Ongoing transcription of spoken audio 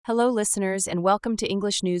Hello, listeners, and welcome to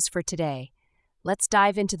English News for Today. Let's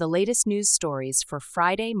dive into the latest news stories for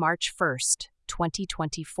Friday, March 1st,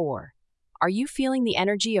 2024. Are you feeling the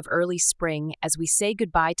energy of early spring as we say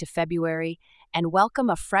goodbye to February and welcome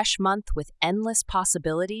a fresh month with endless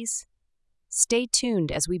possibilities? Stay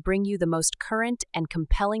tuned as we bring you the most current and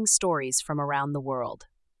compelling stories from around the world.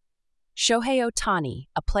 Shohei Ohtani,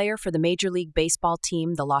 a player for the Major League Baseball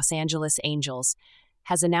team, the Los Angeles Angels,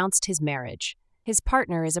 has announced his marriage. His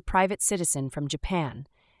partner is a private citizen from Japan,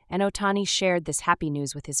 and Ohtani shared this happy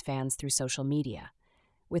news with his fans through social media.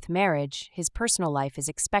 With marriage, his personal life is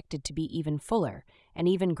expected to be even fuller, and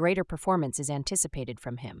even greater performance is anticipated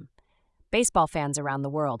from him. Baseball fans around the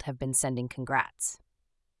world have been sending congrats.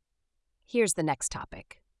 Here's the next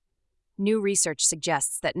topic. New research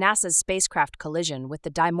suggests that NASA's spacecraft collision with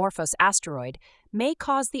the Dimorphos asteroid may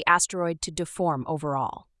cause the asteroid to deform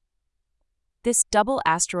overall. This double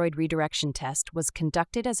asteroid redirection test was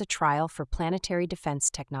conducted as a trial for planetary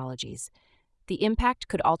defense technologies. The impact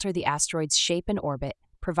could alter the asteroid's shape and orbit,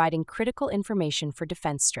 providing critical information for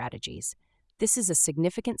defense strategies. This is a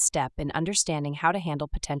significant step in understanding how to handle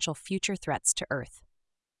potential future threats to Earth.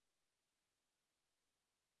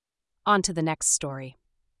 On to the next story.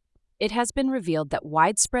 It has been revealed that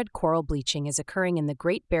widespread coral bleaching is occurring in the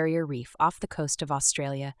Great Barrier Reef off the coast of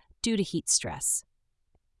Australia due to heat stress.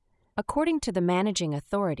 According to the managing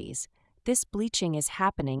authorities, this bleaching is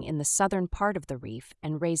happening in the southern part of the reef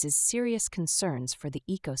and raises serious concerns for the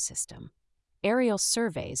ecosystem. Aerial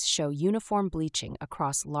surveys show uniform bleaching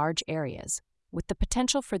across large areas, with the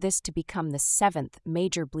potential for this to become the seventh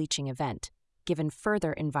major bleaching event, given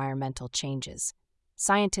further environmental changes.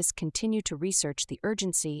 Scientists continue to research the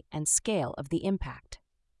urgency and scale of the impact.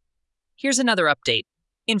 Here's another update.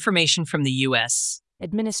 Information from the U.S.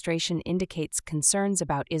 Administration indicates concerns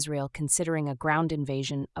about Israel considering a ground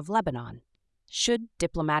invasion of Lebanon. Should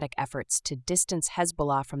diplomatic efforts to distance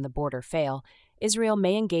Hezbollah from the border fail, Israel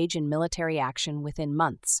may engage in military action within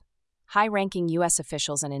months. High-ranking U.S.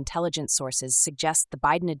 officials and intelligence sources suggest the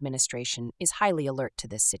Biden administration is highly alert to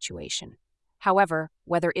this situation. However,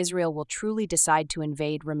 whether Israel will truly decide to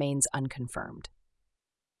invade remains unconfirmed.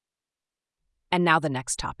 And now the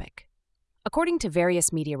next topic. According to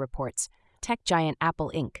various media reports, tech giant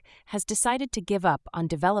Apple Inc. has decided to give up on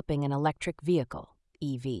developing an electric vehicle,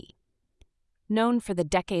 EV. Known for the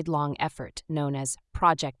decade-long effort known as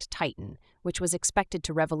Project Titan, which was expected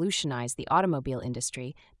to revolutionize the automobile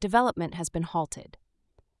industry, development has been halted.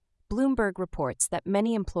 Bloomberg reports that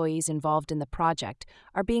many employees involved in the project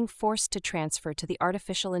are being forced to transfer to the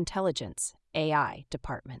Artificial Intelligence, AI,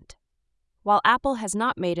 department. While Apple has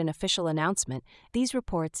not made an official announcement, these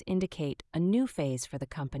reports indicate a new phase for the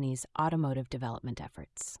company's automotive development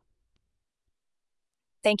efforts.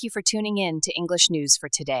 Thank you for tuning in to English News for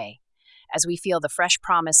Today. As we feel the fresh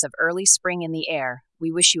promise of early spring in the air,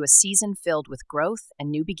 we wish you a season filled with growth and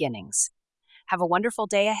new beginnings. Have a wonderful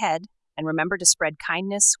day ahead, and remember to spread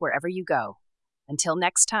kindness wherever you go. Until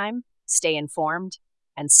next time, stay informed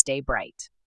and stay bright.